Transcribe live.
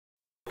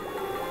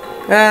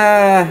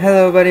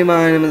Hello everybody,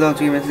 my name is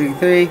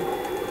LGM63,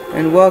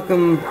 and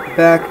welcome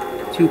back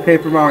to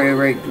Paper Mario.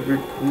 Right, we're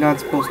not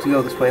supposed to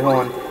go this way, hold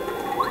on.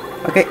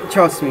 Okay,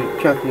 trust me,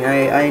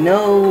 I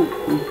know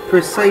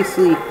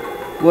precisely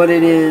what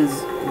it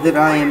is that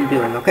I am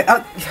doing, okay?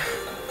 I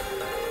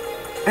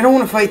don't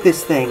want to fight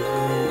this thing.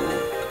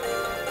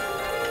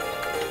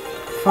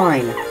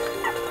 Fine.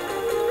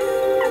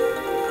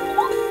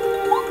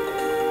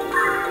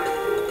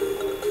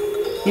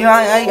 You know,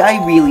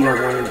 I really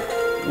don't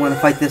want to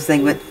fight this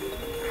thing, but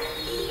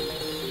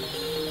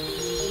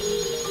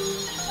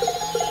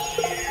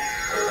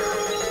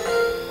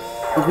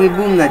okay,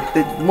 boom,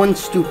 that one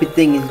stupid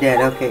thing is dead.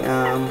 Okay,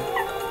 alright.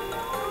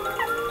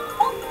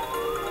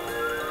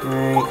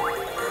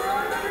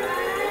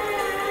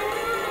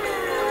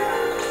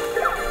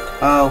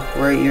 Oh,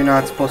 right, you're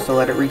not supposed to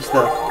let it reach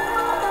the...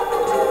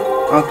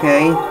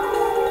 Okay.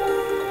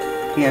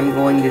 Okay, I'm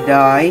going to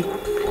die.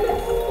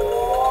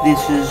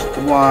 This is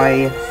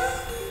why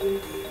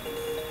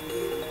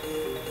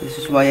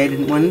I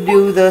didn't want to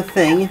do the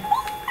thing.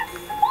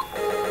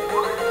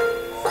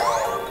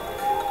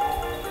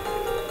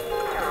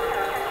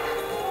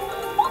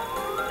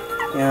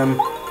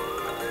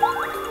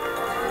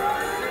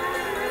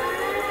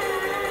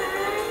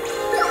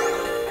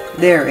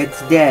 There,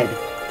 it's dead.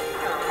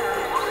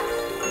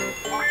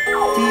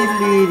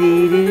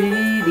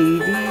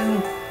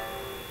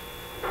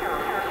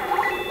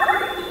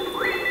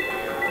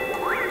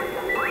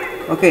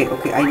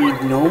 Okay, I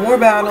need no more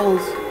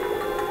battles.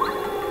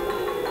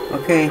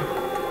 Okay.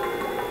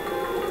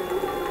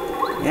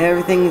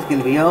 Everything's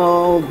gonna be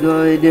all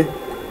good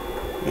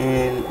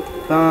and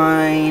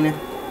fine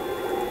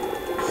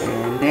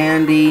and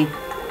dandy.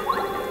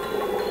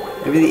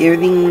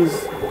 Everything's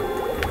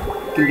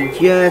gonna be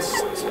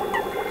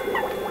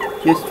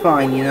just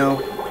fine, you know.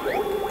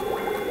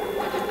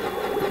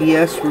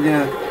 Yes, we're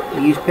gonna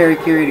use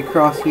Piranha to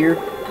cross here.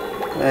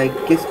 I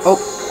guess. Oh,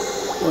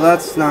 well,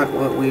 that's not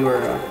what we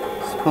were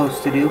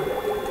supposed to do.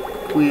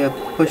 We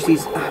push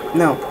these.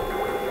 No,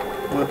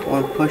 I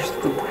want to push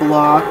the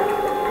block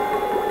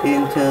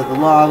into the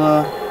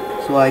lava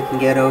so I can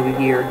get over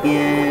here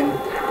again.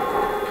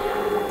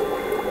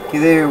 Okay,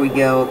 there we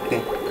go.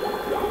 Okay.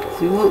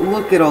 See,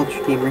 look at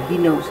Ultra Gamer. He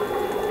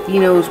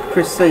knows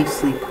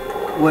precisely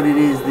what it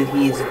is that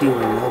he is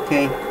doing.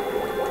 Okay.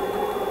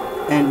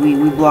 And we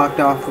blocked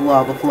off the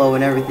lava flow,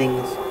 and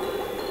everything's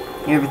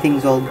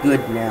all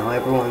good now.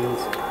 Everyone's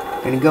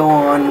gonna go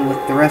on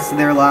with the rest of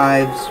their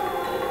lives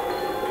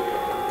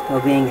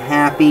while being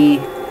happy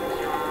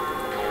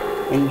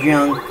and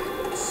junk.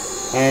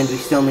 And we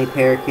still need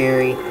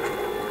Piranha.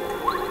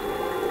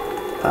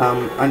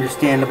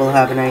 Understandable.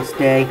 Have a nice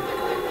day.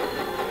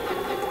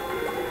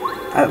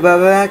 I've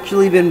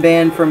actually been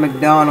banned from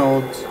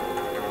McDonald's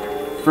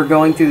for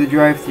going through the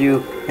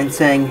drive-thru and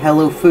saying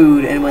hello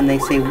food, and when they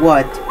say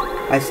what,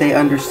 I say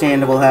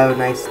understandable, have a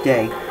nice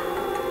day.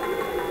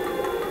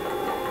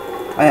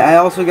 I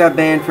also got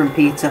banned from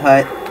Pizza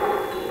Hut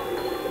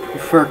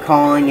for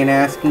calling and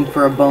asking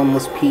for a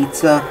boneless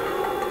pizza.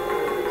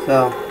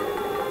 So,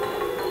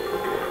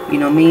 you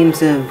know, memes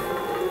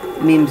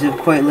have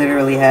quite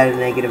literally had a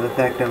negative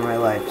effect on my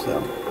life,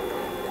 so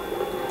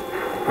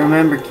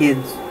remember,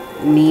 kids,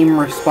 meme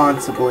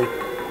responsibly.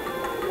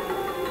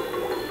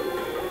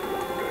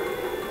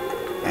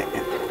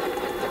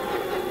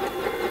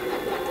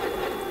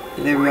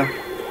 There we go.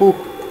 Ooh.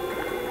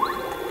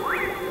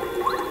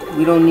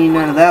 We don't need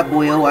none of that,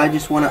 boyo. I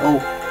just want to. Oh,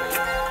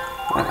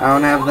 I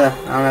don't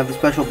have the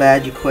special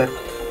badge equipped.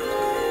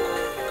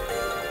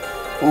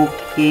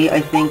 Okay,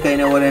 I think I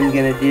know what I'm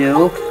gonna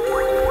do.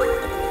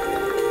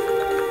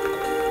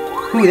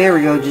 Ooh, there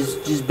we go.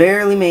 Just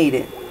barely made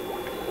it.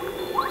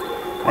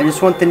 I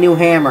just want the new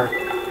hammer.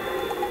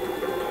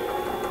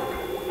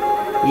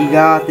 You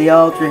got the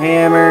Ultra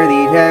Hammer.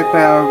 The attack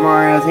power of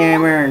Mario's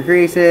hammer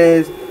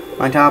increases.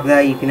 On top of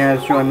that, you can now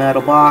destroy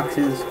metal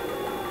boxes.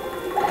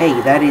 Hey,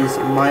 that is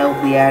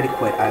mildly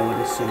adequate, I would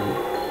assume.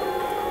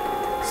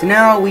 So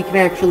now we can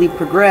actually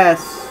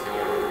progress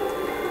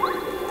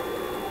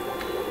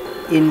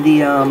in the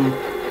you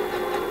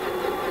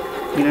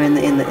know,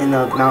 in the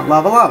Mount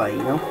Lava,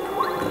 you know.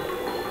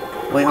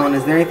 Wait, hold on,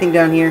 is there anything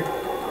down here?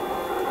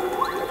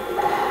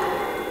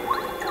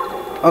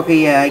 Okay,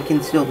 yeah, I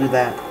can still do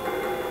that.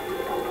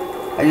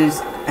 I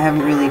just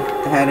haven't really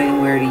had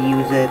anywhere to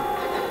use it.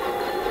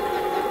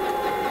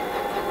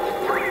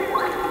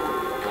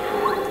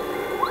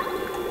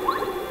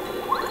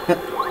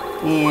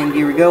 And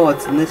here we go,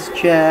 what's in this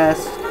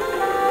chest?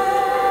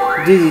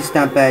 Dizzy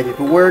Stump Badge. If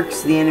it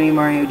works, the enemy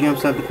Mario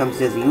jumps up and becomes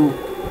dizzy. Ooh.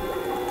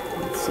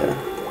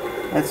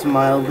 That's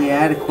mildly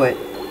adequate.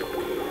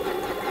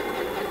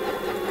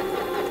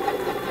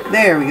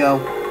 There we go.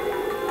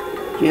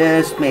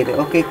 Just made it.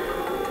 Okay.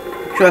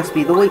 Trust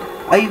me, the way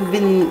I've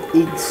been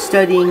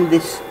studying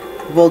this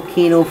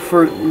volcano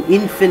for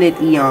infinite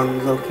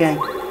eons, okay?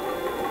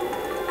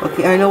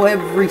 Okay, I know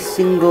every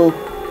single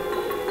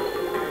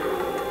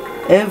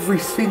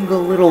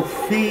little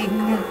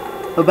thing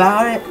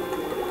about it.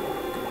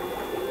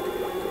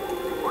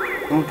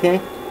 Okay?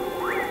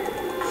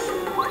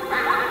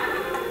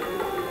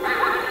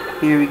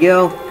 Here we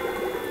go.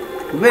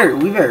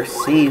 We better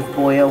save,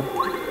 boyo.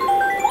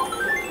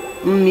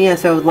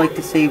 Yes, I would like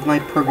to save my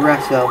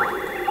Progresso.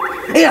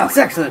 Yeah, it's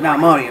excellent now,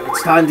 Mario.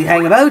 It's time to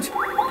hang about.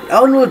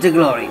 Onward to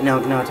glory.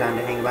 No time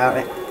to hang about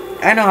it.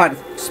 I know how to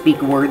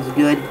speak words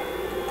good.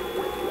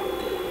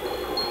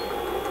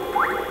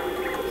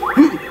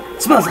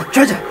 Smells like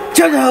treasure.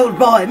 Treasure, old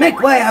boy.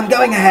 Make way. I'm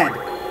going ahead.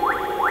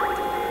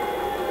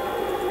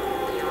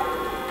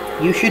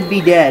 You should be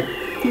dead.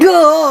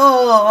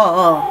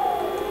 Go!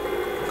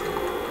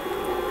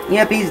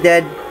 Yep, he's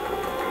dead.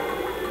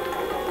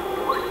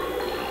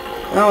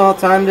 Oh well,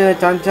 time to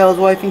tell his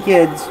wife and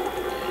kids.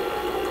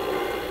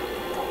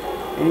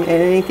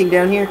 Anything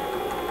down here?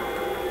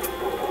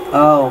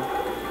 Oh,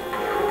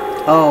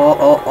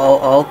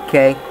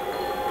 okay.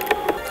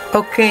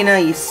 Okay, now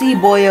you see,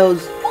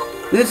 boyos,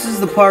 this is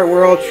the part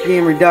where Ultra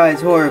Gamer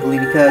dies horribly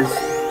because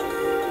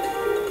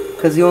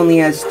he only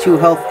has 2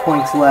 health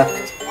points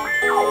left.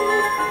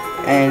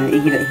 And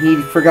he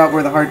forgot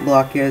where the heart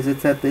block is.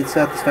 It's at the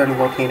start of the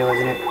volcano,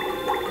 isn't it?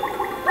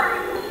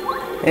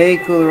 Hey,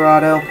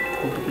 Colorado.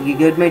 You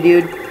good, my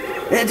dude?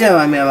 Don't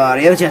mind me,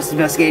 Mario. Just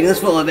investigating this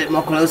floor a bit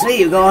more closely.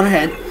 You go on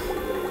ahead.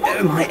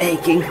 Am I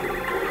aching?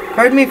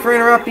 Pardon me for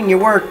interrupting your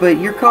work, but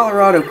you're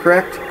Colorado,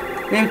 correct?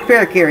 Name's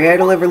Piranha. I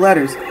deliver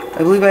letters. I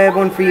believe I have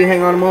one for you.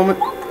 Hang on a moment.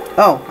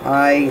 Oh,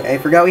 I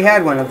forgot we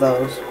had one of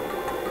those.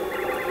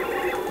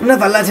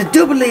 Another letter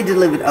doubly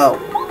delivered. Oh,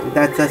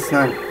 that's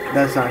not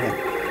him.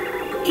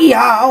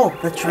 Yow!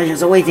 The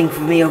treasures are waiting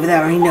for me over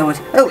there. I know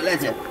it. Oh,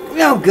 letter.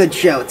 Oh, good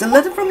show. It's a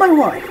letter from my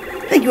wife.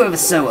 Thank you ever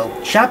so,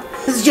 old chap.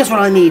 This is just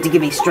what I need to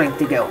give me strength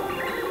to go on.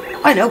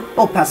 I know.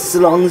 I'll pass this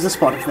along as a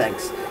spot of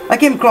thanks. I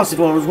came across it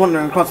while I was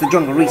wandering across the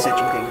jungle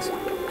researching things.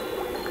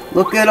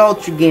 Look at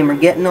Ultra Gamer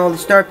getting all the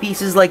star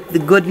pieces like the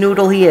good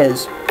noodle he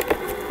is.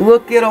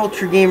 Look at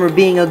Ultra Gamer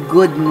being a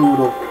good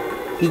noodle.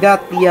 He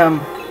got the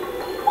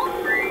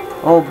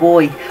oh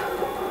boy.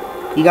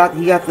 He got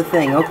the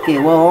thing. Okay,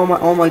 well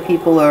all my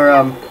people are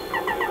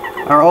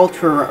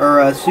ultra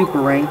or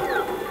super rank.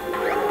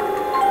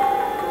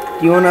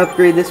 Do you want to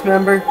upgrade this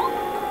member?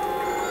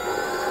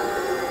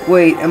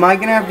 Wait, am I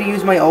gonna have to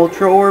use my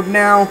ultra orb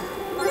now?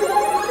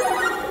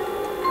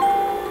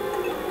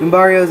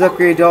 Gumbario's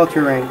upgraded to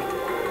ultra rank.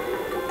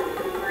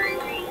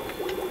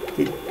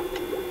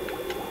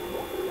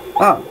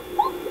 Oh.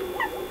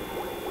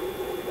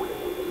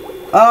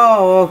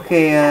 Oh,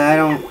 okay, I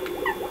don't...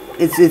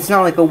 It's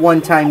not like a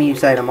one-time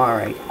use item,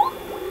 alright.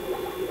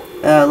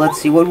 Let's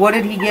see, what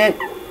did he get?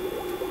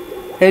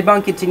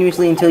 Headbang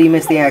continuously until you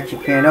miss the action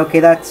command. Okay,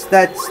 that's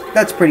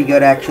pretty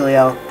good, actually,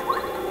 I'll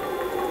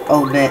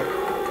admit.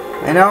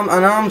 And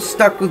I'm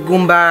stuck with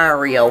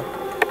Gumbario.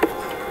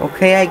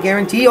 Okay, I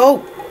guarantee...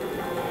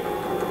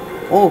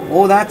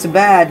 Oh, that's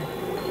bad.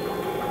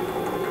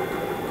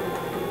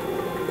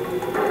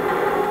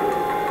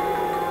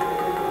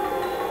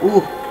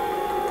 Ooh.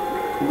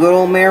 Good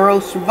old Marrow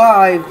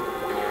survived.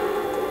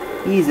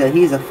 He's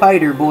a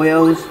fighter,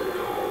 boyos.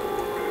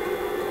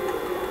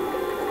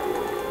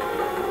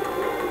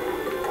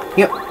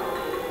 Yep.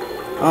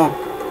 Oh.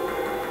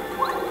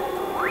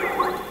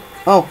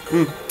 Oh,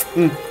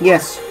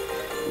 yes.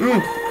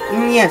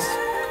 Yes.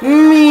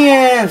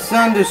 Yes,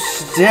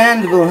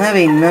 understandable. Have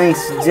a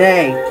nice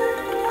day.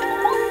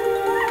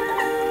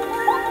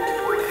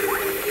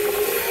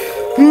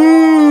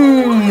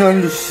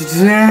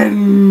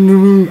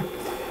 Understandable.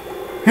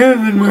 Have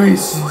a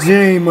nice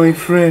day, my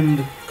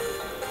friend.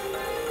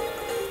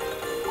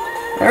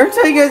 I ever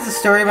tell you guys the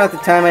story about the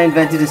time I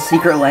invented a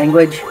secret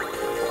language?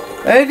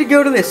 I had to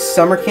go to this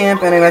summer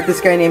camp and I met this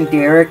guy named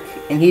Derek,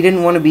 and he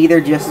didn't want to be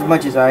there just as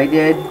much as I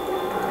did.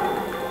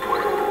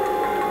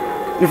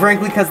 And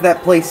frankly, because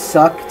that place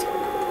sucked.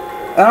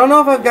 I don't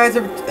know if you guys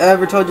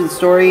ever told you the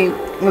story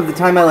of the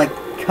time I, like,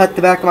 cut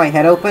the back of my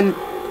head open.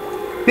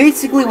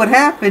 Basically, what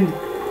happened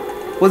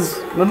was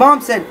my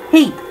mom said,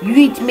 "Hey, you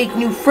need to make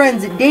new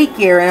friends at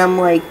daycare," and I'm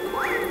like,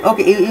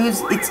 okay, it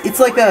was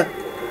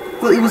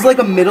like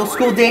a middle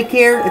school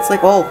daycare. It's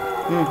like, oh,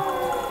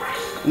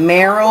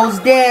 Meryl's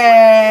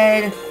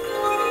dead.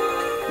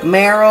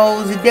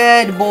 Meryl's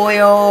dead,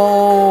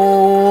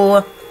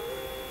 boyo.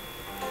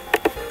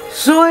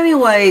 So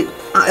anyway,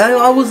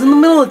 I was in the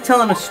middle of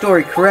telling a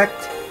story,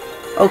 correct?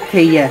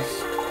 Okay, yes.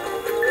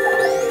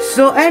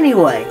 So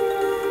anyway,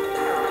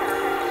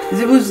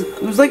 it was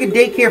like a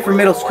daycare for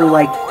middle school.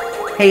 Like,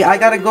 hey, I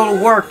gotta go to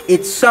work.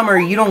 It's summer.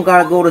 You don't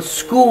gotta go to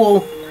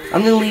school.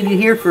 I'm gonna leave you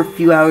here for a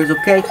few hours,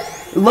 okay?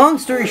 Long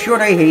story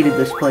short, I hated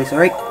this place. All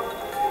right.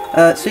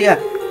 So yeah,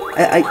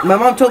 my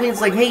mom told me,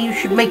 it's like, hey, you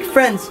should make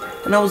friends,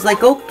 and I was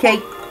like, okay.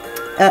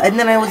 And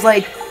then I was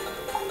like,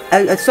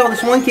 I saw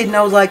this one kid, and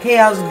I was like, hey,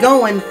 how's it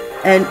going?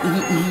 And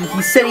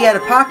he said he had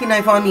a pocket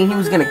knife on me, and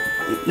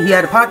he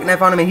had a pocket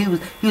knife on him, and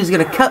he was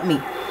gonna cut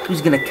me. He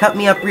was gonna cut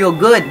me up real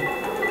good.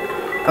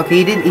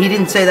 Okay, he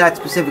didn't say that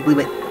specifically,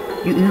 but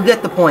you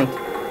get the point.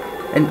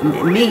 And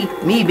me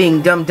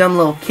being dumb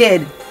little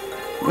kid,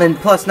 and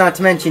plus not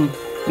to mention,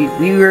 we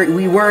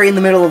were in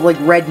the middle of like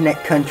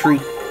redneck country.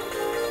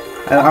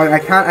 I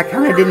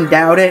kind of didn't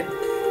doubt it.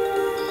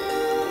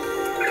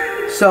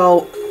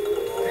 So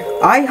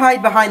I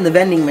hide behind the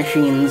vending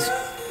machines.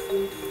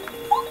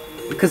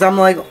 Because I'm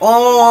like,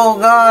 oh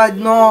god,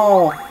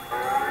 no.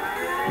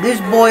 This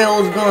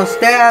boyo's gonna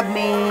stab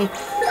me.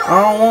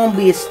 I don't wanna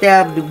be a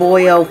stabbed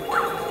boyo.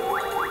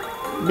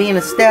 Being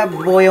a stabbed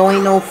boyo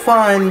ain't no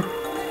fun.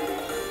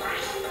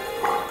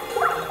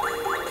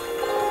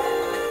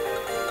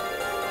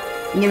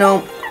 You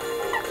know,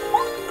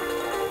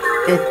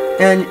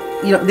 and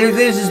you know, there's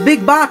this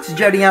big box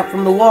jutting out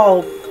from the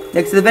wall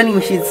next to the vending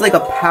machine. It's like a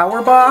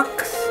power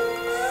box,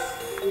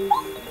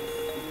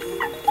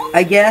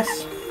 I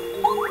guess.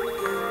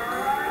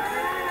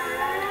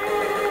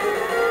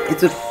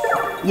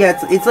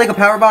 It's like a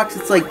power box.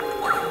 It's like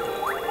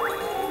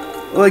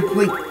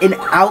an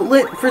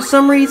outlet for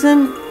some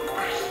reason.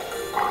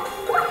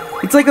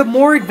 It's like a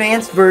more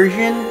advanced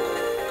version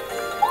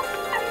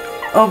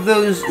of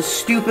those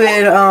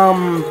stupid,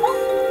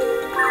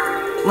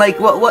 like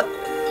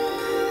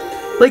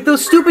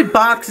those stupid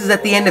boxes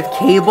at the end of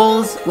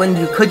cables, when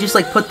you could just,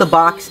 like, put the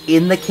box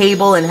in the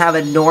cable and have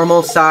a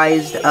normal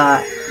sized,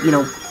 you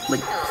know,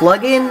 like,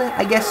 plug-in,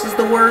 I guess is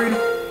the word.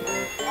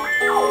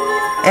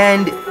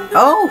 And,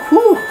 oh,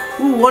 whew,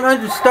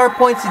 100 star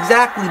points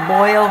exactly,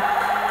 boyo.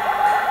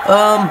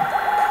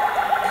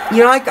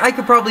 You know, I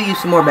could probably use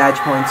some more badge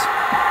points.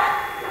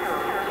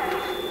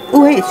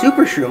 Oh, hey,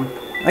 Super Shroom.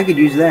 I could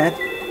use that.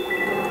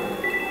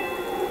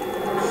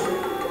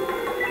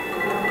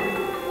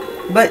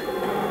 But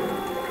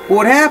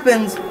what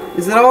happens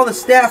is that all the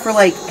staff are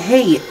like,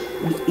 hey,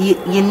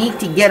 you need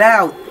to get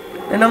out.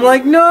 And I'm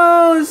like,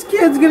 no, this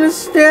kid's gonna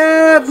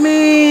stab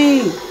me.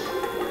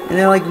 And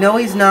they're like, no,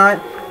 he's not.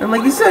 And I'm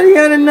like, you said he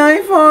had a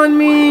knife on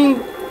me.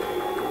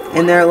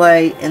 And they're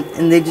like,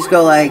 and they just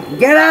go like,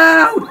 get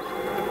out.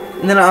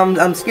 And then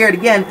I'm scared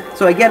again,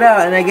 so I get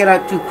out, and I get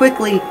out too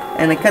quickly,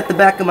 and I cut the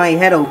back of my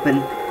head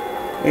open.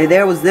 Yeah,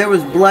 there was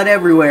blood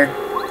everywhere.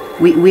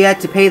 We had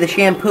to pay the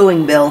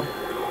shampooing bill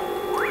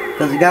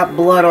because it got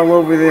blood all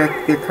over their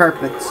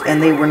carpets,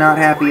 and they were not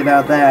happy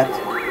about that.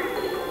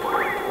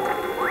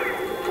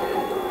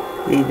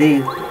 They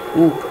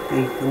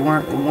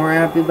weren't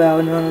happy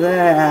about none of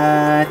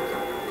that.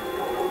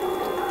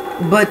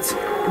 But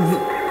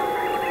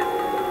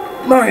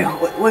Mario,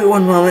 wait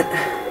one moment.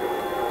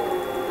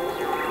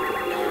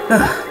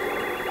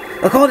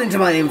 According to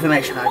my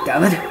information I've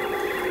gathered,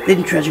 the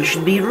hidden treasure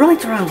should be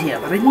right around here,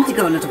 but I need to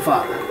go a little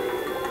farther.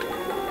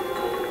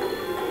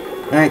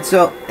 Alright,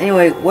 so,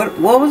 anyway, what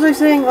was I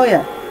saying? Oh,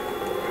 yeah.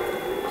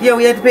 Yeah,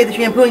 we had to pay the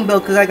shampooing bill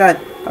because I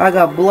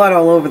got blood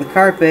all over the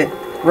carpet,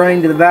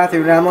 running to the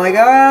bathroom, and I'm like,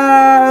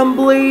 I'm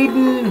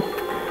bleeding!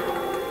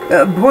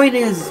 Point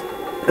is,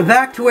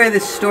 back to where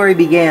this story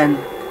began.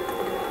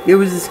 There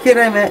was this kid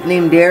I met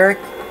named Derek,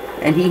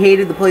 and he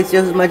hated the place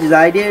just as much as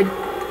I did.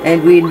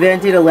 And we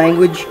invented a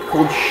language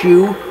called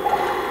Shoo,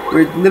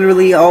 where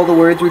literally all the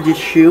words were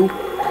just Shoo.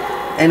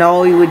 And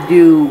all we would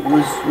do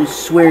was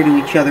swear to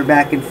each other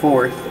back and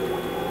forth.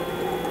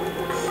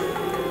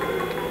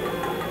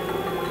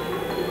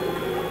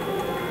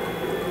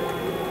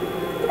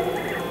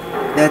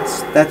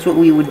 That's what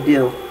we would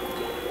do.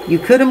 You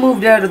could have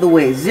moved out of the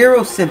way.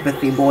 Zero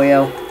sympathy,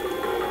 boyo.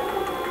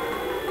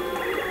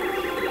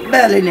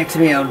 Belly next to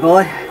me, old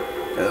boy.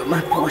 Oh,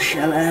 my poor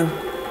shallow.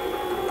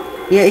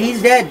 Yeah,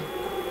 he's dead.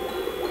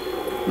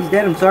 He's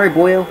dead, I'm sorry,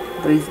 boyo,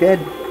 but he's dead.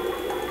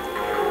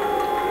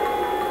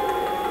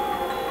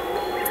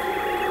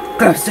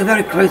 Close, so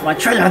very close. My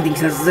treasure hunting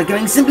senses are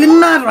going simply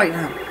mad right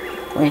now.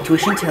 My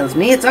intuition tells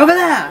me it's over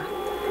there.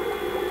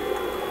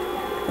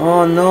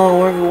 Oh no,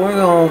 we're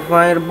gonna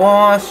fight a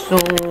boss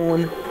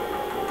soon.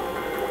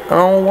 I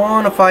don't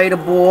wanna fight a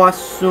boss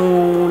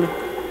soon.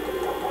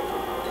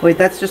 Wait,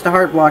 that's just a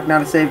heart block,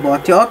 not a save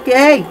block.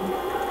 Okay.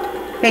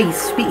 Hey,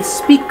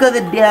 speak of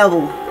the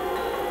devil.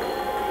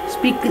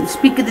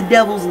 Speak of the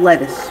devil's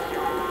lettuce.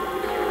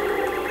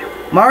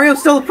 Mario's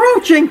still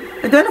approaching.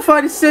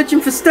 Identified as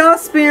searching for Star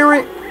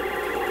Spirit.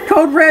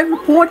 Code Red,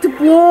 report to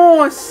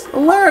boss.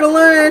 Alert,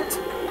 alert.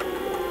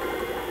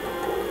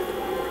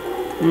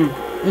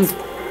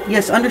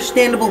 Yes,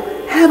 understandable.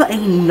 Have a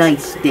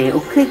nice day,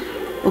 okay?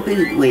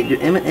 Okay, wait,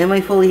 am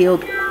I fully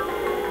healed? You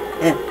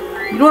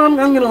know what, I'm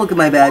gonna look at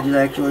my badges,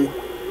 actually.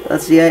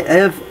 Let's see, I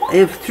have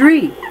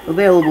 3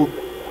 available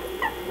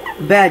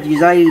badges.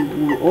 10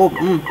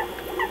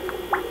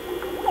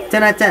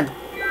 out of 10.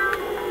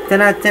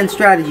 10 out of 10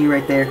 strategy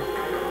right there.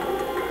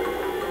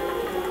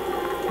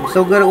 I'm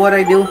so good at what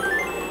I do.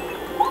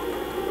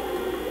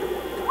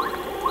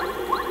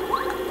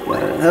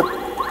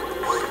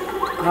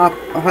 Hop,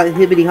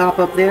 hibbity hop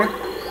up there.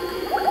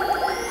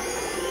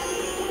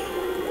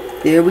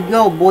 There we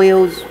go,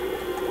 boyos.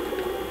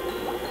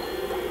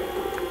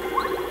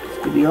 It's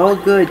gonna be all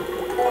good.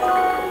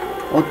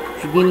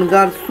 Ultra Game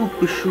got a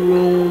Super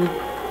Shroom.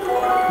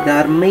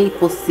 Got a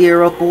maple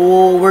syrup.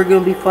 Oh, we're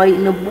gonna be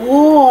fighting a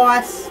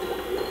boss.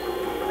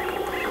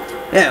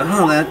 Yeah,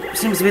 well, that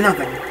seems to be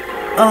nothing.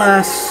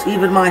 Alas,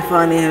 even my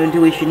fine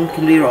intuition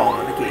can be wrong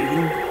on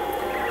occasion.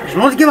 I shall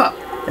not give up.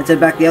 Let's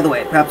head back the other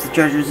way. Perhaps the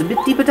treasure is a bit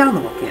deeper down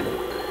the volcano.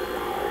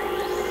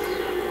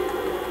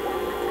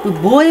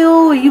 Boy,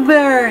 oh, you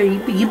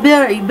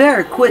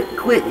better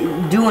quit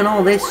doing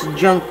all this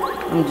junk.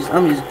 I'm just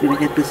gonna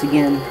hit this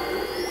again.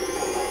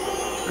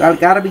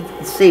 Gotta be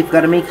safe.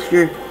 Gotta make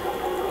sure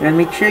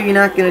you're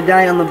not gonna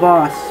die on the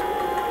boss.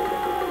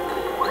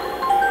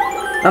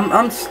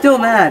 I'm still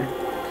mad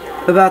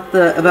about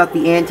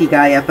the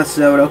anti-guy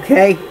episode.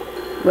 Okay,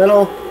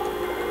 little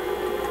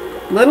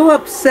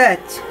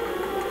upset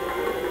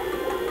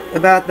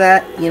about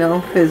that. You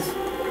know, because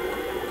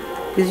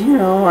you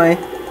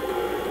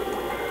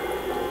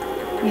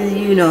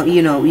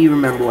know you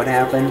remember what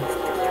happened.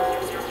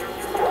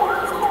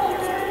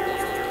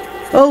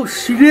 Oh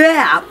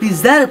snap!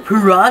 Is that a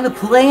piranha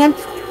plant?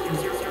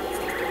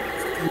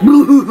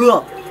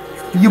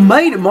 You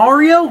made it,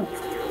 Mario!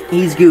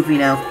 He's goofy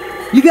now.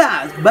 You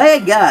guys,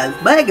 bad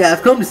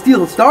guys come to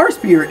steal a Star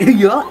Spirit.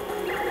 Yeah.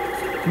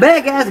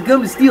 Bad guys that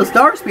come to steal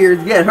Star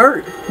Spirits get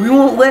hurt. We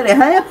won't let it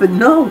happen,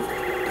 no.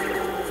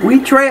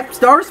 We trap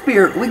Star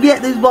Spirit. We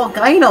get this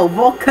volcano.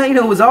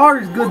 Volcano is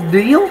ours, good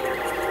deal.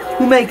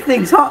 We make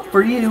things hot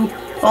for you.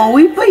 Oh,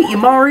 we beat you,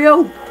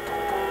 Mario.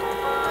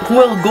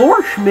 Well,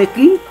 gosh,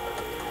 Mickey.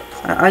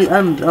 Can't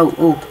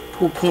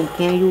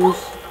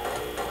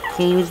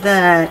use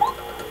that.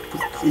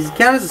 Is it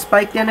count as a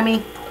spiked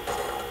enemy?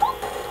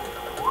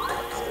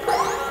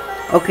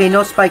 Okay,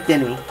 no spiked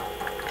enemy.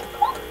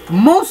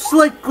 Most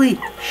likely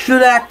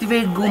should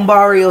activate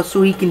Goombario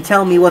so he can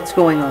tell me what's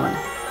going on.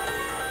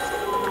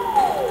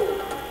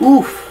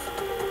 Oof.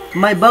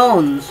 My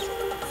bones.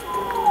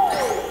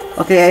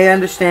 Okay, I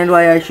understand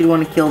why I should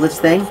want to kill this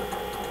thing.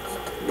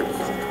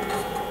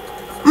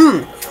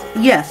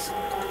 Yes.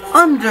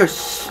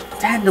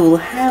 Understandable.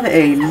 Have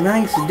a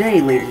nice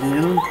day, ladies and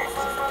gentlemen.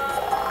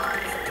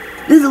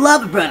 This is a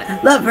lava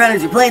piranha. Lava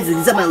piranhas are plants that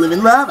can somehow live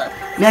in lava.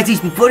 Max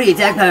HP 40,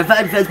 attack power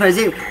 5, defense power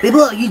 0. They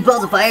blow out huge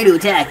balls of fire to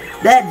attack.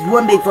 That's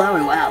one big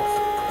flower, wow.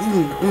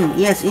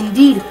 Yes,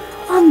 indeed.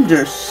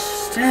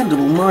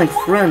 Understandable, my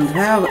friend.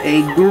 Have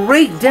a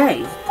great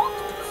day.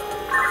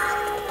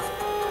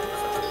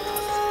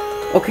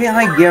 Okay,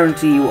 I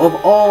guarantee you, of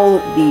all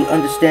the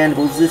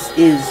understandables, this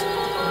is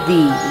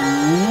the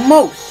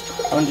most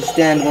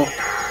understandable.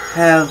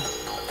 Have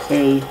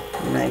a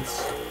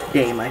nice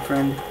day, my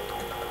friend.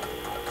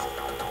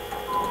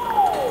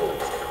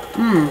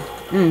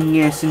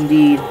 Yes,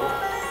 indeed.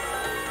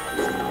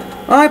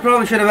 I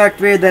probably should have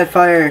activated that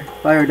fire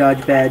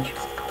dodge badge.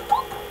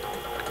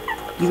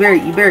 You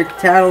better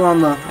tattle on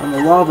the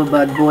lava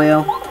bud,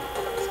 boyo.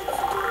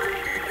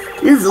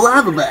 This is a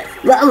lava bud.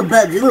 Lava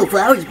buds are little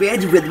flowers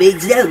branching from the main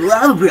stem of the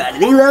lava piranha.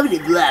 They love it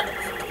in lava.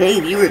 Hey,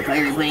 if you were a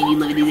pirate plane, you'd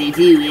love it in there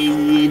too.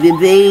 They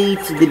bait,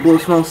 they blow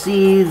small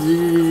seeds,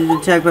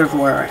 attack by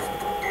 4. Alright.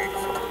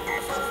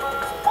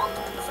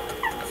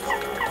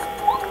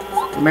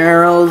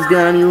 Meryl's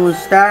gonna use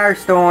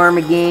Starstorm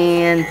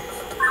again.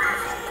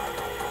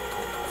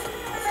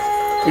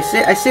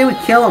 I say we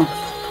kill them.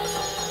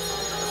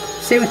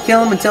 Say we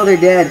kill them until they're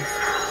dead.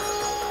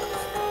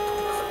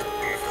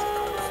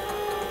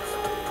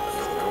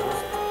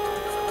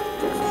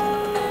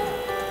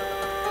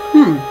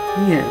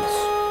 Yes.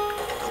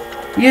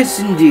 Yes,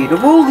 indeed.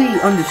 Of all the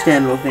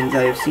understandable things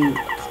I have seen,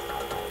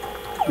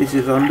 this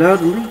is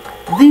undoubtedly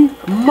the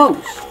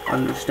most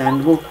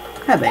understandable.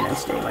 Have a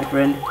nice day, my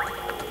friend.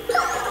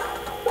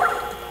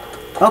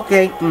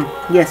 Okay,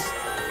 yes.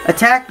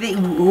 Attack that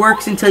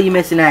works until you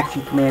miss an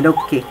action command.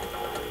 Okay.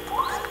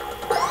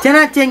 10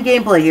 out of 10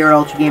 gameplay here at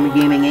Ultra Gamer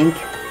Gaming Inc.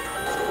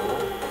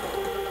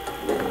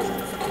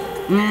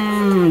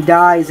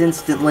 Dies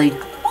instantly.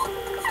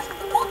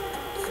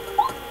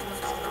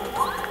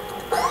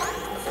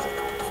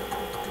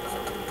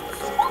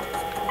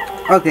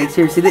 Okay,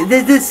 seriously,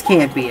 this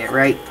can't be it,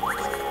 right?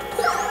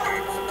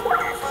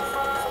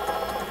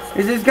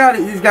 There's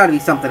gotta be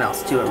something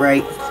else to it,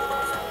 right?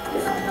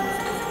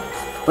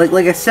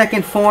 Like a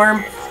second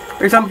form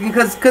or something,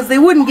 because they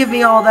wouldn't give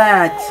me all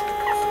that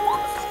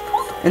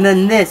and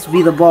then this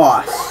be the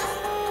boss.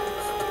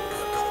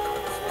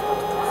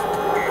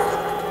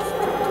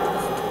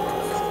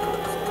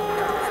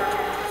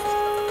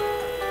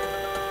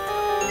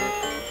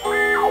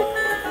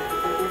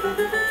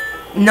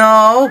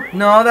 No,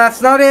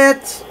 that's not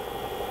it.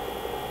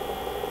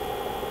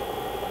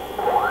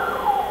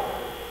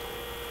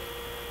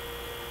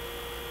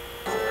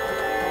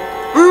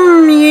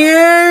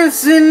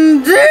 Yes,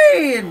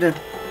 indeed.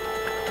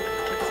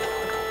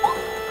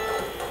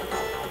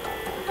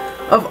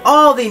 Of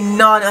all the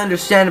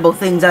non-understandable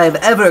things I have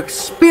ever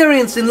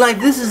experienced in life,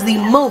 this is the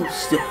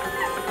most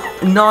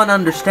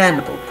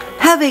non-understandable.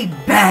 Have a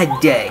bad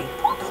day.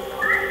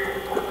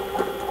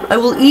 I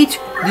will eat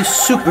the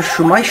super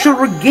shroom. I shall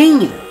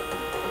regain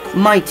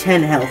my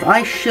 10 health.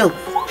 I shall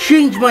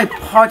change my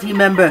party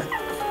member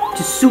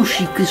to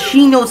Sushi, because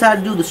she knows how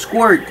to do the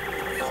squirt.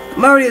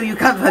 Mario, you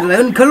can't fight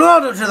alone.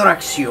 Colorado to the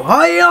rescue.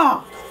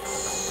 Hiya!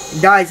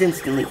 Dies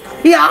instantly.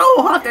 Yeah,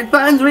 oh, hot that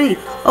burn's ready.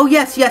 Oh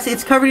yes,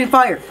 it's covered in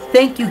fire.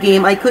 Thank you,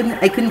 game. I couldn't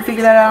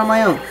figure that out on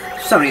my own.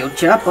 Sorry, old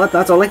chap, but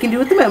that's all I can do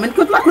at the moment.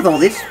 Good luck with all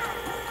this.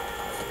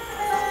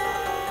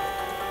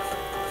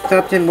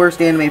 Top 10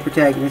 worst anime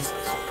protagonists.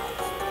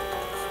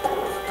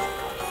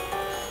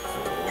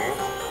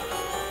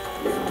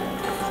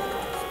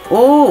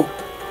 Oh!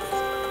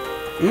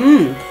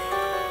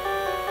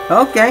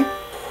 Okay.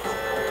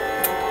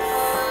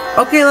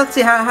 Okay, let's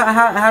see. How do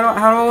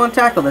I want to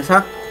tackle this,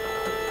 huh?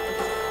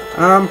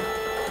 I'm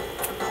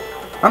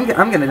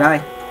gonna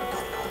die.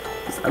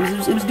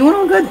 It was doing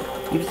all good.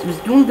 It was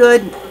doing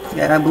good.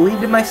 Yeah, I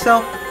believed in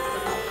myself.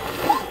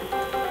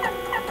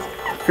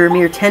 For a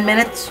mere 10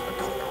 minutes.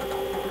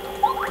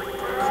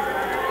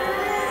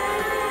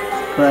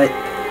 But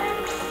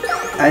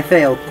I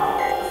failed.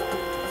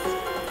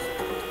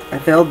 I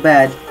failed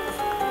bad.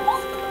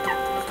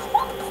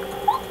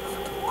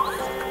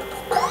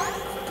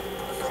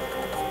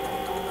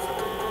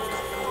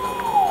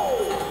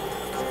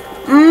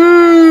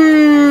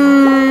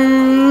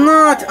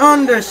 Not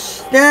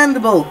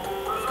understandable.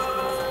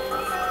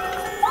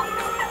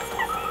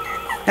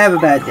 Have a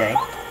bad day.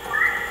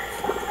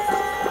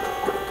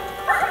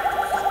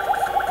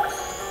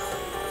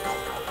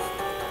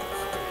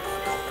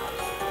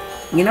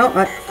 You know,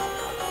 I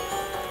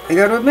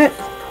gotta admit,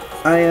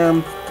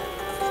 I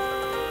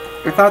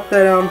thought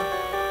that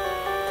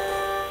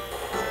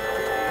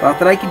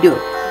I could do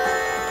it.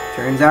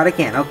 Turns out I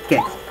can't.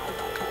 Okay.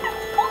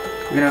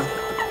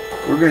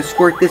 We're gonna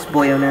squirt this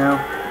boyo now.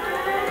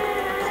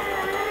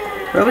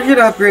 Probably should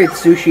upgrade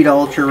Sushi to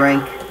Ultra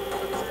Rank.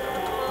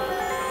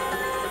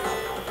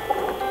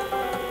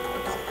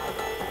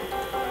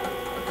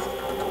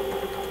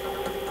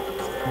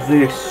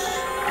 This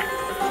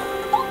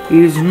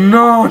is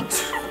not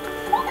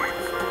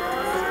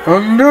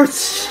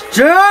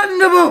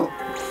understandable!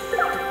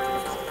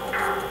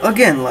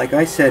 Again, like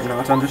I said,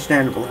 not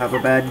understandable. Have a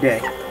bad day.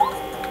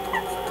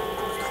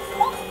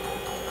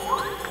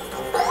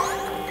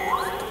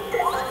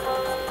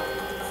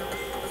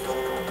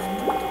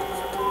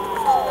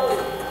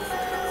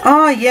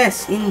 Ah,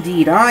 yes,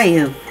 indeed, I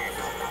have.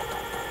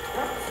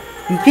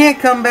 You can't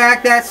come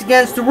back, that's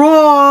against the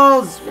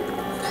rules!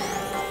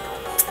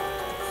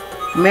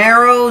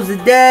 Marrow's a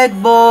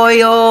dead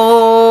boy,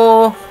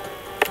 oh!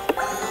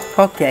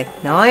 Okay,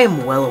 now I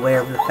am well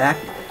aware of the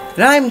fact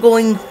that I'm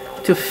going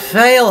to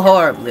fail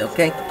horribly,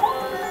 okay?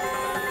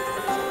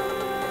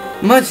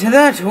 But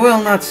that will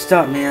not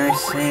stop me, I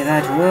say.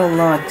 That will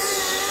not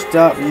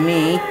stop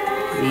me.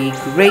 The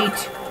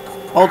great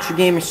Ultra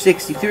Gamer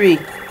 63.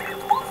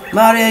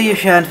 Mario, you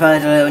shan't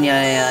fight alone,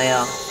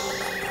 yeah.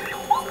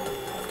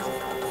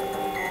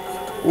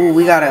 Ooh,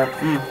 we gotta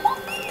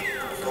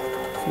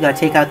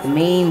take out the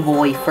main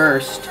boy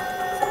first.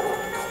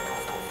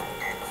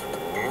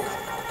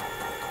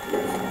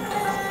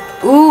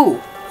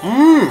 Ooh,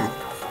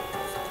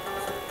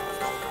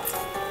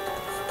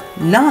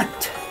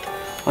 not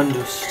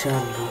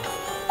understandable.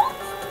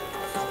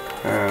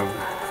 Have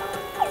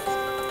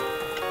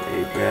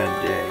a bad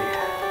day.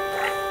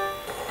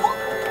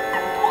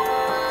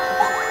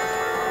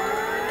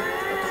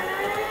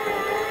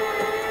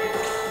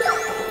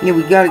 Yeah,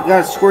 we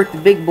gotta squirt the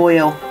big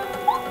boyo.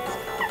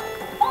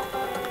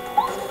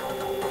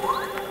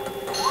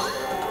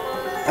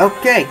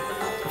 Okay,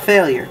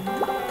 failure.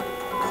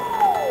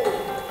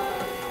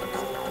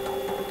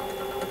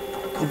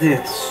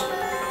 This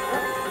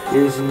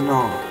is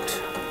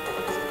not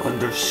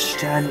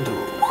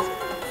understandable.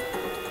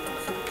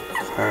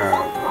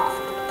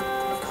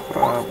 Have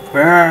a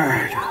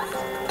bad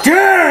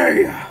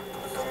day!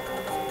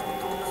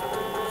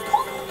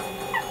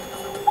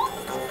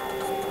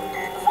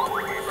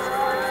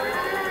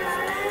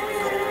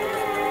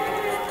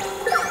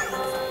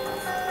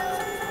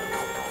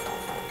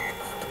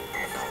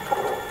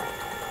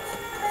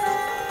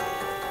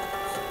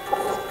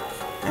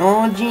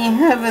 Oh, gee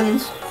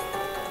heavens.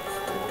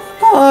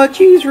 Oh,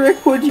 jeez,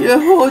 Rick, would you?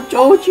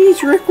 Oh,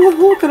 jeez, Rick,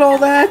 look at all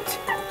that.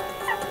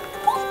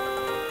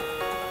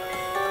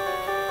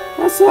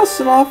 That's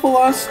an awful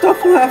lot of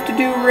stuff we'll have to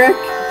do, Rick.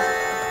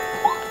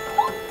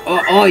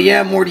 Oh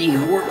yeah, Morty.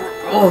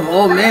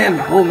 Oh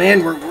man,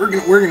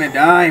 we're gonna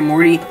die,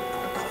 Morty.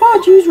 Oh,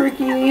 jeez,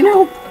 Ricky, you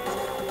know,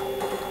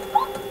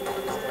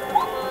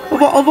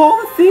 of all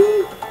the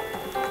things.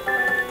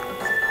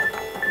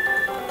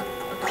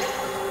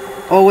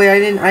 Oh wait, I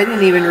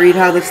didn't even read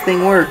how this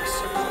thing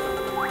works.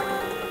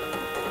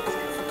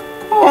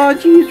 Oh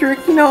jeez,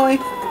 Rick, you know, I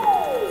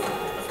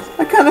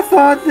kind of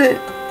thought that,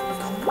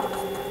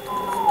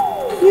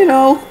 you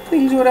know,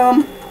 things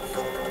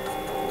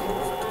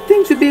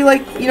would be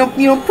like, you know,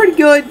 pretty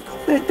good,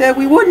 that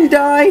we wouldn't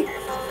die.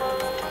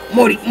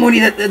 Morty,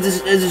 that's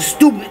a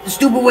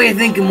stupid way of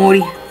thinking,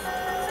 Morty.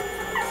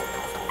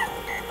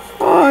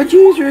 Oh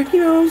jeez, Rick,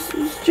 you know,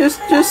 it's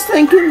just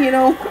thinking, you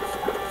know.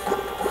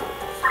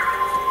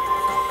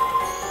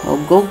 Oh,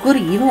 go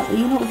goody, you know,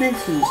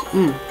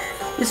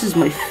 this is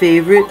my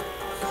favorite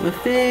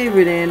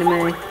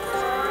anime.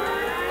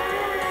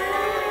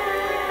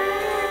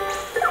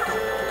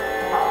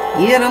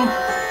 Get him.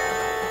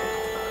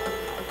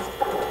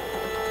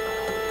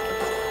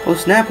 Oh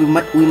snap, we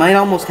might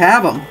almost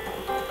have him.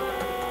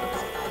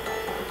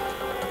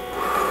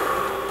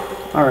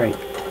 Alright.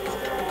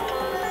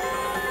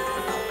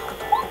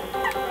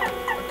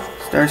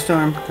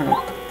 Starstorm.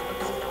 Right.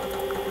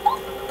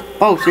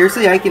 Oh,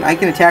 seriously? I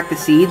can attack the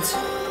seeds?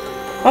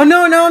 Oh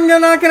no, no, I'm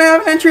not gonna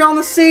have an entry on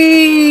the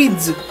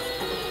seeds!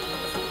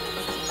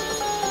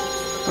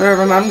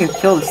 Whatever, I'm gonna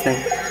kill this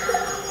thing.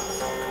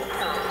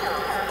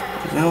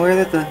 He's not aware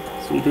that the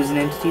seed is an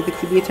entity that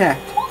could be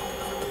attacked.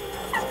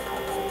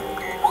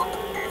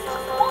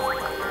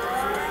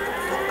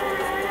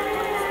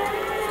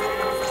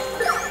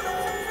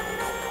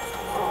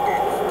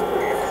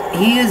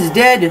 He is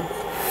dead,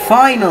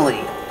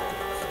 finally!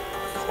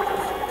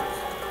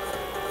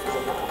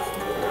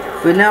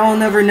 But now I'll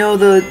never know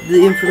the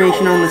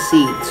information on the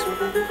seeds.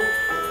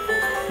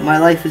 My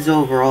life is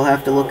over, I'll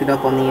have to look it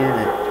up on the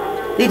internet.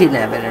 They didn't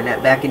have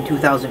internet back in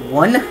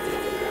 2001.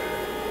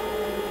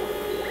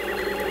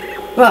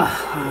 Well,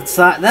 that's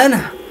that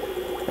then.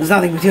 There's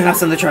nothing between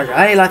us and the treasure.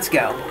 Hey, let's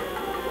go.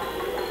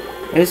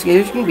 There's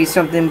gonna be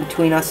something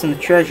between us and the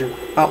treasure.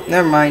 Oh,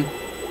 never mind.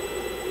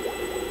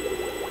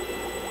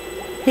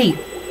 Hey,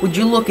 would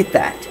you look at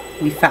that?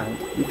 We found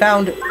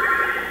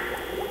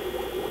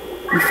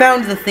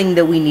the thing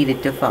that we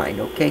needed to find,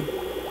 okay?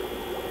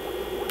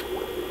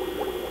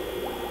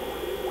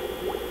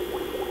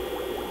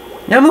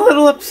 Now I'm a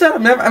little upset.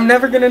 I'm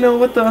never gonna know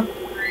what the...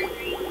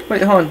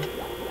 Wait, hold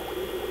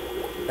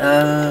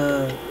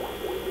on.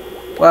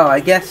 Well, I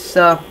guess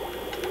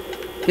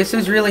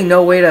there's really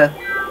no way to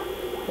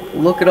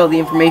look at all the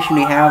information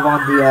we have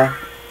on the,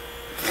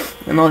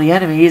 and all the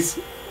enemies.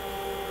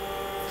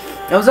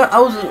 I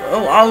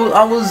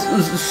was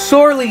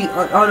sorely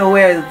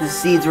unaware that the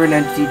seeds were an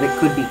entity that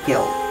could be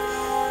killed.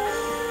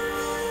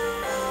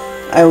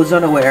 I was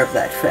unaware of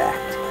that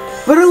fact.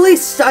 But at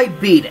least I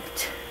beat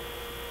it.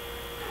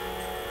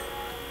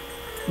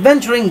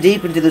 Venturing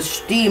deep into the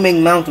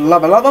steaming Mount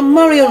Lava,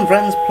 Mario and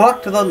friends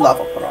plucked the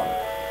lava piranha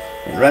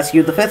and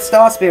rescued the 5th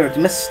star spirit,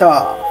 Miss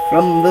Star,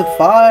 from the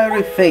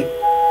fiery fate.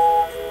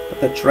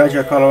 But the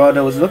treasure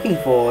Colorado was looking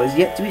for is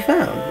yet to be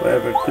found,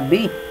 wherever it could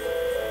be.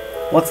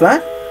 What's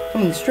that?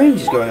 Something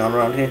strange is going on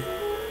around here.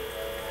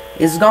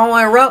 It's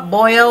going up,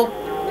 boyo.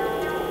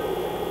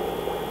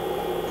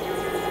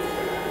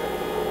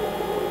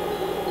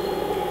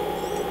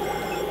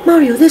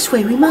 Mario, this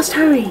way. We must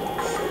hurry.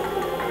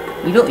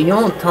 You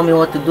don't tell me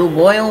what to do,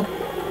 boyo.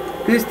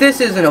 This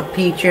isn't a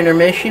Peach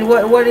intermission.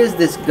 What is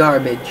this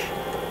garbage?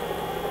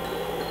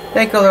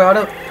 Hey,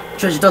 Colorado.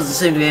 Treasure doesn't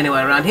seem to be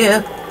anywhere around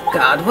here.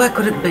 God, where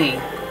could it be?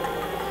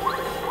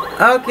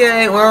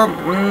 Okay, well,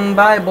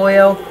 bye,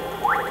 boyo.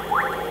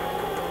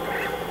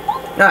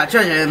 Ah,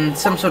 treasure,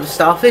 some sort of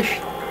starfish.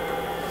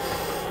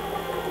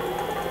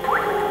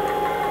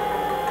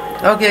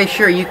 Okay,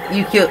 sure. You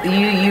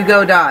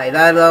go die.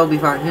 That'll be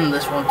fine.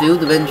 This won't do.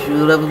 The venture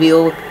will never be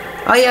over.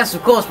 Ah, yes,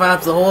 of course.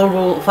 Perhaps the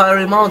horrible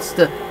fiery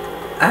monster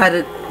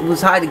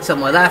was hiding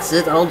somewhere. That's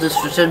it. I'll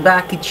just return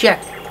back and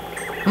check.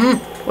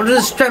 What is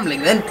this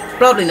trembling then?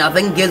 Probably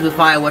nothing. Kids with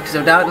fireworks,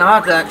 no doubt. Now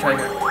after that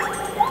treasure.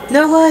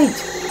 No, wait.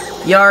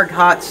 Yarg,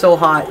 hot, so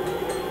hot.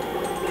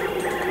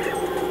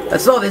 I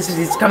saw this.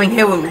 He's coming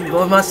here. We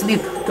must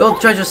leave. The old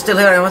treasure's still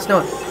here. I must know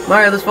it.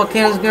 Mario, this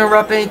volcano's gonna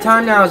erupt any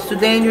time now. It's too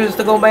dangerous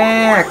to go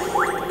back.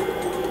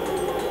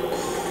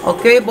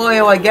 Okay,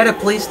 boyo, I get it.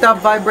 Please stop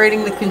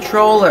vibrating the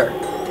controller.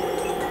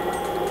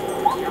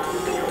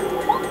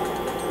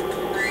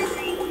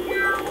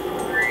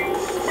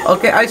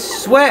 Okay, I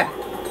swear.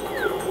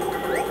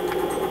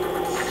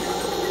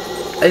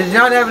 I did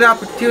not have an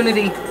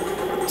opportunity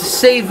to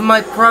save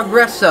my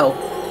progresso.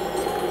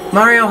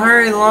 Mario,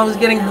 hurry. The lava's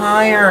getting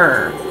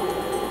higher.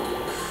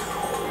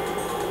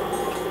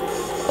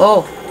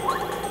 Oh.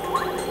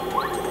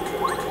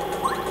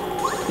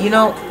 You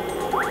know.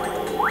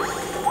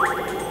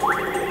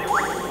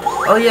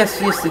 Oh, yes,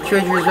 the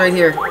treasure is right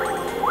here.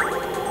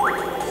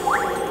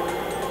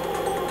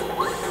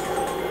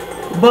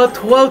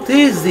 But what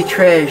is the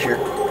treasure?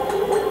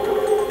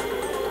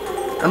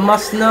 I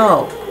must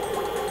know.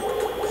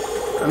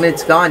 I mean,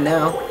 it's gone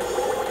now.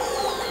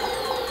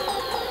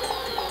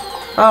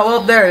 Oh,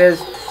 well, there it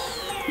is.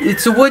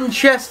 It's a wooden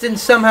chest and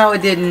somehow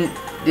it didn't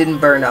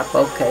burn up.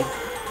 Okay.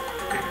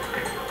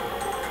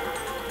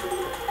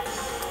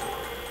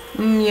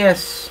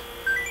 Yes.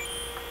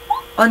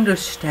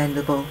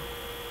 Understandable.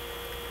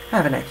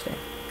 Have a nice day.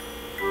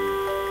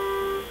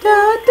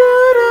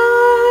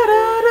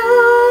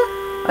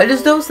 I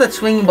just noticed that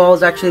swinging ball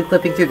is actually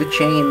clipping through the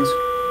chains.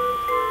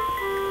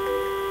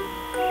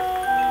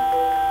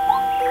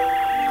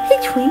 Hey,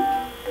 Twink.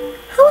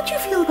 How would you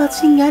feel about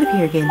sneaking out of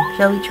here again?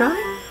 Shall we try?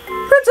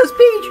 Princess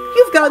Peach,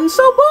 you've gotten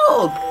so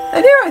bold!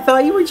 And here I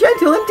thought you were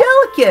gentle and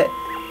delicate.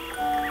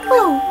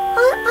 Oh,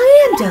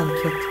 I am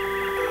delicate.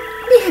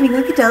 Behaving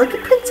like a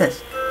delicate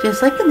princess,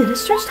 just like the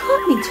ministers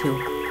taught me to.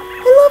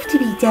 I love to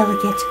be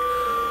delicate.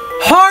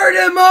 Heart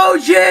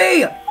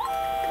emoji!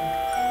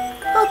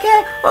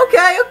 Okay.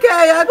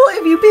 Okay, I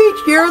believe you,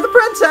 Peach. You're the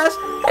princess.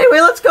 Anyway,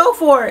 let's go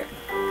for it.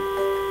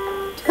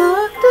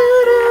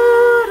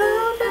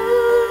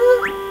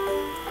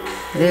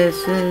 This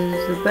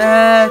is the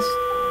best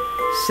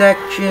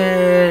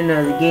section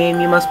of the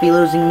game. You must be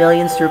losing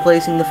millions to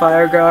replacing the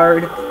fire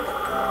guard.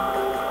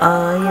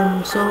 I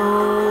am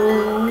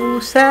so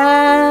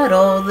sad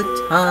all the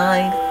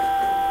time.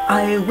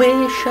 I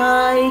wish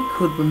I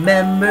could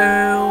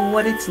remember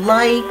what it's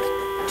like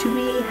to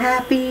be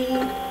happy.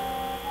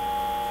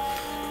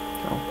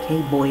 Okay,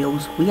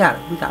 boyos, we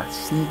gotta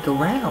sneak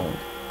around.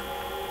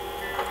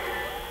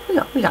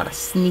 We gotta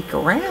sneak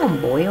around,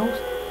 boyos.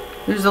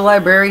 There's the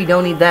library,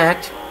 don't need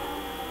that.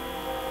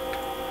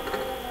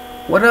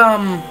 What,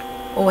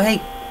 oh, hey,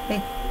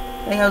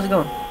 how's it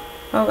going?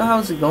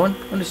 How's it going?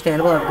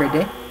 Understandable, have a great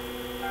day.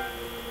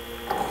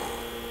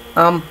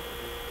 I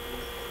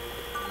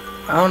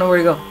don't know where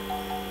to go.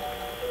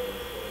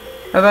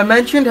 Have I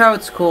mentioned how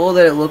it's cool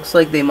that it looks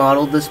like they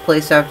modeled this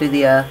place after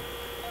the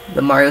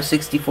Mario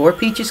 64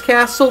 Peach's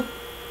Castle?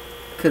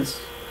 Cause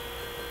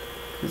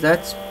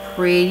that's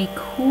pretty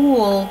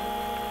cool.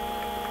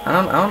 I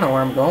don't know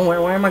where I'm going.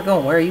 Where am I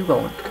going? Where are you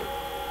going?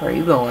 Where are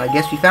you going? I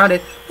guess we found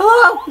it.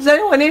 Hello? Is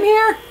anyone in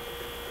here?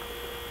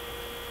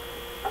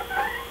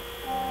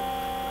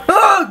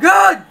 Oh,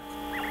 God!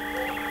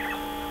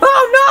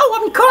 Oh,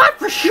 no! I'm caught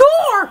for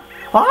sure!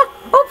 Huh?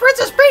 Oh,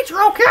 Princess Peach,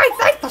 you're okay?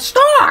 Thank the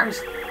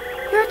stars!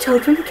 You're a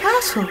toad from the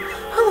castle.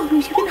 How long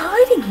have you been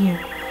hiding here?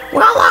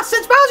 Well,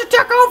 since Bowser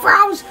took over,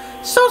 I was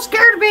so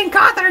scared of being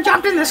caught that I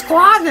jumped in this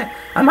closet.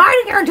 I'm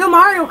hiding here until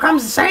Mario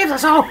comes and saves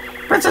us all.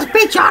 Princess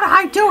Peach ought to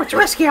hide too. It's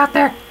risky out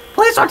there.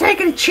 Please don't take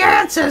any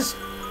chances.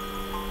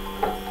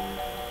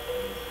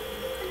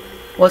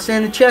 What's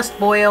in the chest,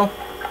 boyo?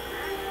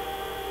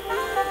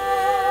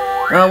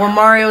 When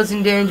Mario's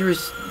in danger,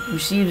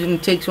 receives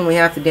and takes only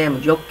half the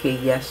damage. Okay,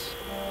 yes.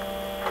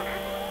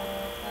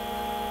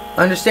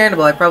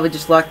 Understandable, I probably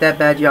just locked that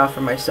badge off for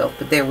myself,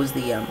 but there was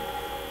the,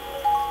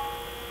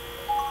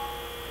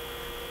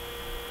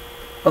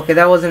 Okay,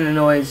 that wasn't a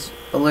noise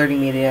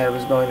alerting me that I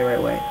was going the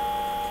right way.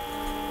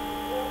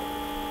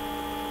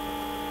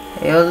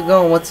 Hey, how's it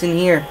going? What's in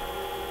here?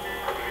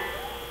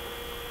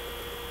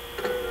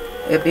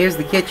 Yep, here's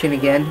the kitchen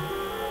again.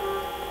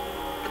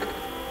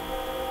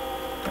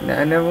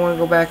 I never want to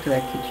go back to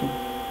that kitchen.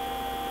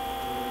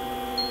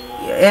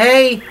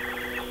 Hey!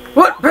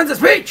 What? Princess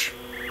Peach!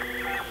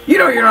 You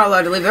know you're not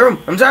allowed to leave the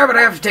room. I'm sorry, but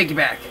I have to take you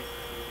back.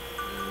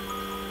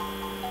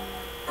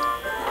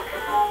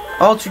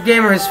 Ultra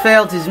Gamer has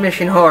failed his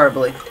mission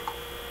horribly.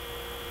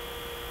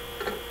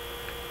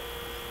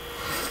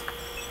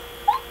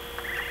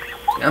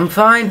 I'm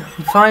fine.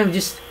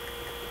 It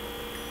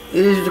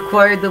is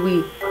required that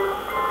we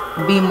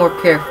be more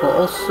careful.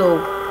 Also,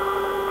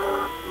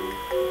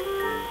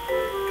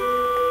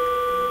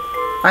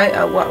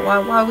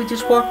 why we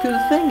just walk through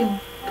the thing and...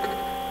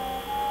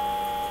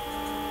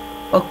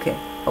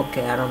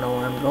 Okay, I don't know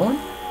where I'm going.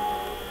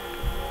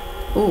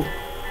 Oh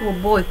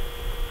boy.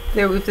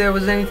 If there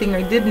was anything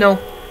I did know,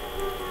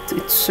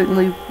 it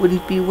certainly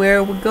wouldn't be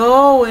where we're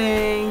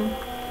going.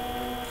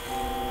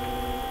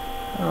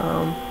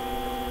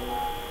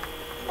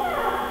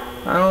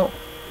 I don't...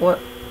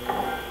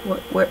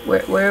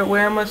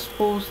 Where am I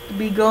supposed to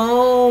be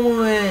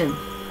going?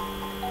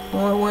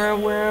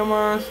 Where am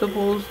I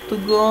supposed to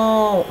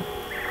go?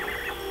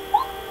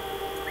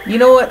 You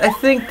know what? I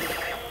think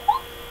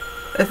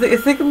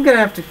I'm gonna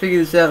have to figure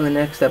this out in the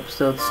next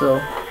episode.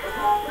 So,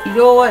 you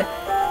know what?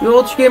 Your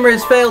Ultra Gamer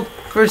has failed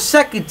for a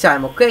second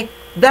time. Okay,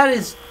 that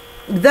is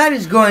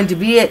going to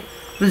be it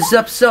for this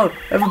episode.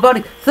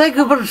 Everybody, thank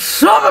you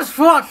so much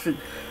for watching,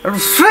 and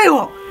see you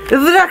all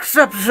in the next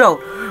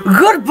episode.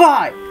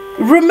 Goodbye.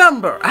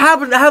 Remember,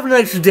 have a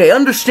nice day.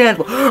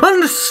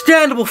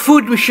 Understandable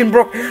food mission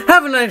broke.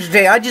 Have a nice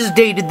day. I just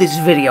dated this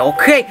video,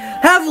 okay?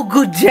 Have a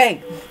good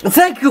day.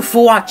 Thank you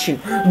for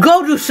watching.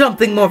 Go do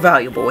something more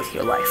valuable with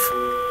your life.